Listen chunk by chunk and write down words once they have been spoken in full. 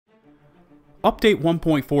Update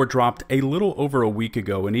 1.4 dropped a little over a week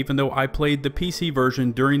ago, and even though I played the PC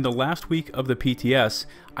version during the last week of the PTS,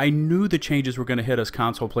 I knew the changes were going to hit us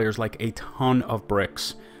console players like a ton of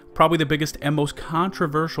bricks. Probably the biggest and most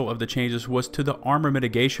controversial of the changes was to the armor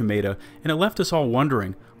mitigation meta, and it left us all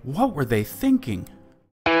wondering, what were they thinking?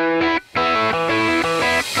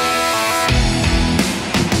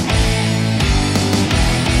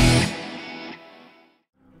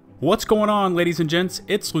 What's going on, ladies and gents?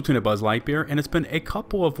 It's LtBuzzLitebeer, and it's been a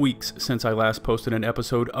couple of weeks since I last posted an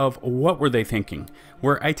episode of What Were They Thinking,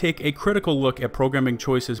 where I take a critical look at programming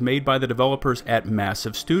choices made by the developers at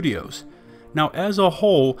massive studios. Now, as a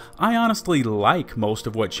whole, I honestly like most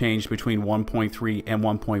of what changed between 1.3 and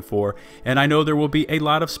 1.4, and I know there will be a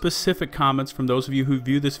lot of specific comments from those of you who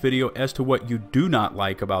view this video as to what you do not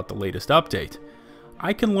like about the latest update.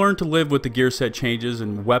 I can learn to live with the gear set changes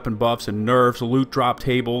and weapon buffs and nerfs, loot drop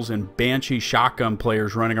tables, and Banshee shotgun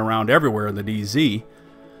players running around everywhere in the DZ.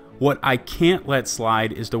 What I can't let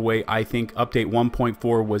slide is the way I think Update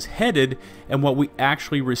 1.4 was headed and what we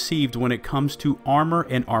actually received when it comes to armor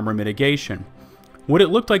and armor mitigation. What it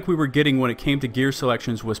looked like we were getting when it came to gear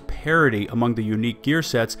selections was parity among the unique gear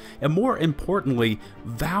sets, and more importantly,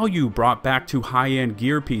 value brought back to high-end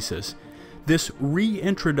gear pieces. This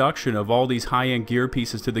reintroduction of all these high-end gear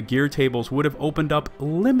pieces to the gear tables would have opened up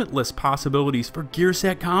limitless possibilities for gear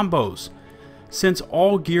set combos. Since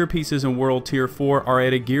all gear pieces in World Tier 4 are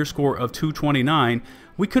at a gear score of 229,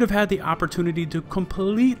 we could have had the opportunity to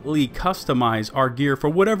completely customize our gear for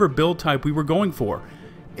whatever build type we were going for.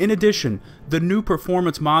 In addition, the new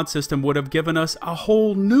performance mod system would have given us a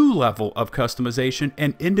whole new level of customization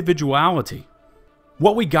and individuality.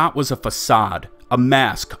 What we got was a facade, a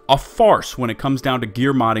mask, a farce when it comes down to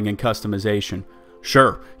gear modding and customization.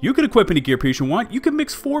 Sure, you can equip any gear piece you want. You can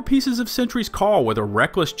mix 4 pieces of Sentry's Call with a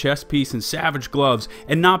reckless chest piece and savage gloves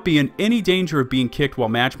and not be in any danger of being kicked while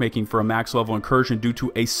matchmaking for a max level incursion due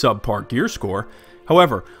to a subpar gear score.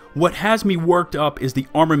 However, what has me worked up is the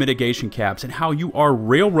armor mitigation caps and how you are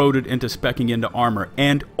railroaded into speccing into armor,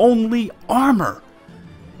 and only armor.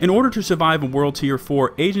 In order to survive in World Tier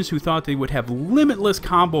 4, agents who thought they would have limitless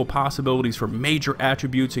combo possibilities for major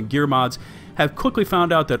attributes and gear mods have quickly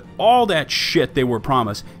found out that all that shit they were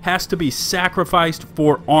promised has to be sacrificed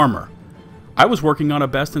for armor. I was working on a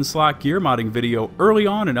best-in-slot gear modding video early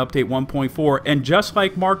on in Update 1.4, and just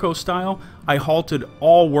like Marco's style, I halted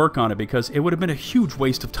all work on it because it would have been a huge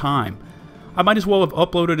waste of time. I might as well have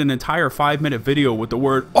uploaded an entire 5-minute video with the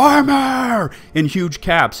word ARMOR in huge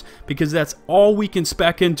caps, because that's all we can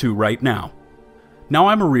spec into right now. Now,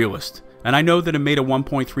 I'm a realist, and I know that in Meta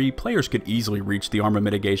 1.3 players could easily reach the armor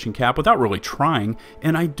mitigation cap without really trying,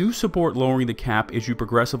 and I do support lowering the cap as you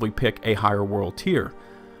progressively pick a higher world tier.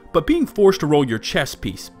 But being forced to roll your chest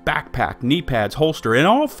piece, backpack, knee pads, holster, and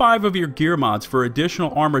all 5 of your gear mods for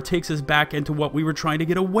additional armor takes us back into what we were trying to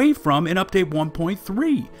get away from in Update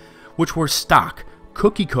 1.3. which were stock,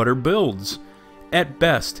 cookie-cutter builds. At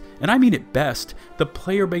best, and I mean at best, the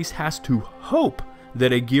player base has to hope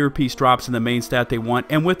that a gear piece drops in the main stat they want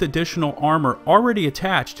and with additional armor already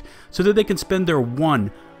attached so that they can spend their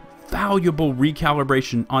one valuable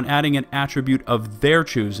recalibration on adding an attribute of their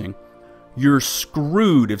choosing. You're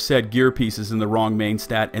screwed if said gear piece is in the wrong main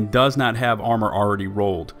stat and does not have armor already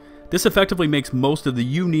rolled. This effectively makes most of the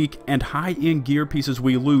unique and high-end gear pieces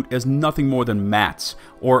we loot as nothing more than mats,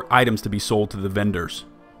 or items to be sold to the vendors.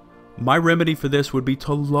 My remedy for this would be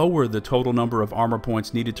to lower the total number of armor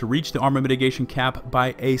points needed to reach the armor mitigation cap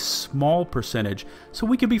by a small percentage, so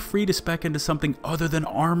we can be free to spec into something other than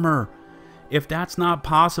armor. If that's not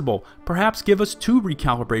possible, perhaps give us 2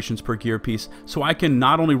 recalibrations per gear piece so I can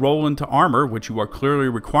not only roll into armor, which you are clearly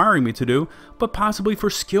requiring me to do, but possibly for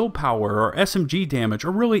skill power or SMG damage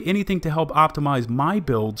or really anything to help optimize my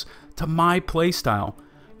builds to my playstyle.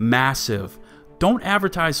 Massive. Don't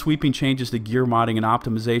advertise sweeping changes to gear modding and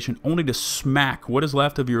optimization only to smack what is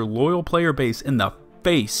left of your loyal player base in the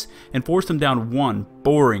face and force them down one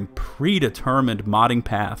boring, predetermined modding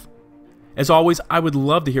path. As always, I would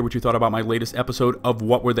love to hear what you thought about my latest episode of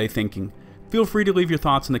What Were They Thinking? Feel free to leave your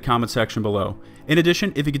thoughts in the comment section below. In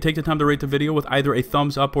addition, if you could take the time to rate the video with either a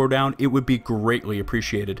thumbs up or down, it would be greatly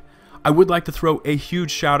appreciated. I would like to throw a huge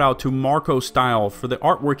shout out to Marco Style for the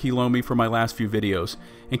artwork he loaned me for my last few videos.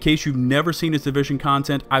 In case you've never seen his Division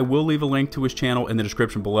content, I will leave a link to his channel in the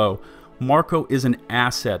description below. Marco is an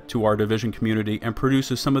asset to our Division community and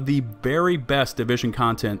produces some of the very best Division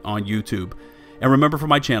content on YouTube. And remember, for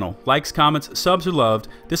my channel, likes, comments, subs are loved.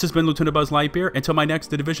 This has been LtBuzzLitebeer. Until my next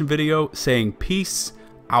Division video, saying peace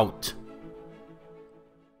out.